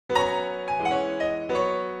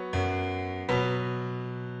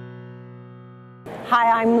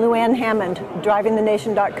Hi, I'm Lou Ann Hammond,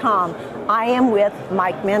 DrivingTheNation.com. I am with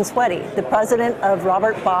Mike Mansuetti, the president of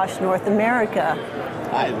Robert Bosch North America.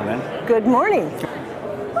 Hi, Lou Ann. Good morning.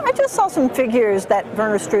 I just saw some figures that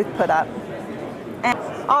Werner Struth put up. And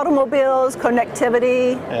automobiles,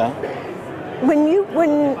 connectivity. Yeah. When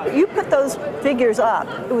you put those figures up,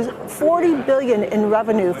 it was $40 billion in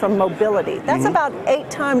revenue from mobility. That's about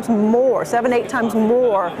 8 times more, 7-8 times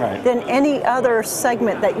more than any other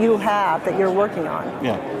segment that you have that you're working on.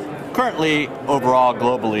 Yeah. Currently, overall,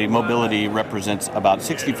 globally, mobility represents about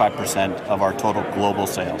 65% of our total global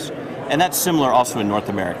sales. And that's similar also in North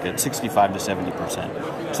America, at 65 to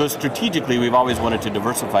 70%. So strategically, we've always wanted to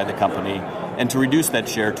diversify the company and to reduce that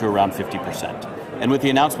share to around 50%. And with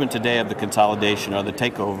the announcement today of the consolidation or the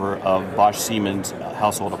takeover of Bosch Siemens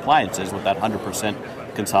household appliances with that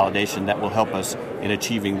 100% consolidation, that will help us in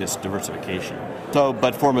achieving this diversification. So,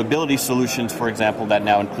 but for mobility solutions, for example, that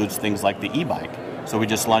now includes things like the e-bike. So we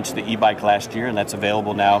just launched the e-bike last year, and that's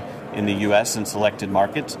available now in the US and selected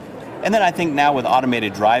markets. And then I think now with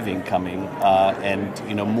automated driving coming,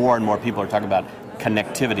 and more and more people are talking about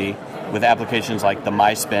connectivity with applications like the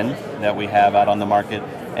MySpin that we have out on the market,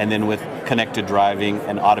 and then with connected driving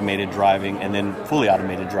and automated driving, and then fully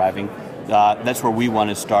automated driving. That's where we want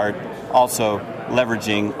to start also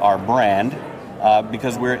leveraging our brand,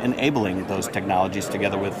 because we're enabling those technologies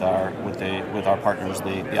together with our partners,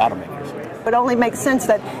 the automakers. It only makes sense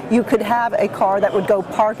that you could have a car that would go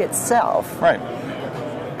park itself. Right.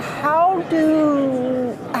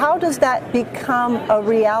 How does that become a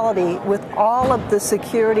reality with all of the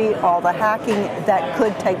security, all the hacking that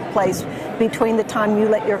could take place between the time you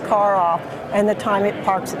let your car off and the time it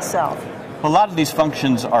parks itself? A lot of these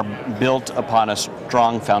functions are built upon a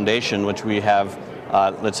strong foundation, which we have,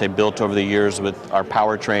 let's say, built over the years with our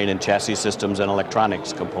powertrain and chassis systems and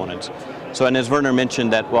electronics components. So, and as Werner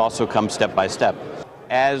mentioned, that will also come step by step.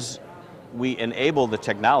 As we enable the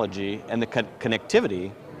technology and the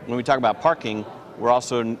connectivity, when we talk about parking, we're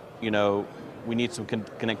also, we need some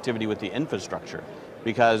connectivity with the infrastructure,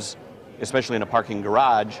 because especially in a parking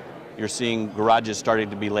garage, you're seeing garages starting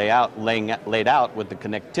to be laid out with the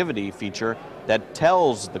connectivity feature that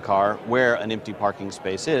tells the car where an empty parking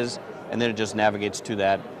space is, and then it just navigates to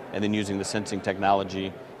that, and then using the sensing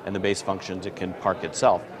technology and the base functions, it can park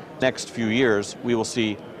itself. Next few years, we will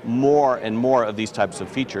see more and more of these types of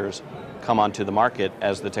features come onto the market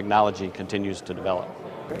as the technology continues to develop.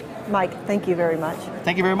 Mike, thank you very much.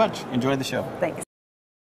 Thank you very much. Enjoy the show. Thanks.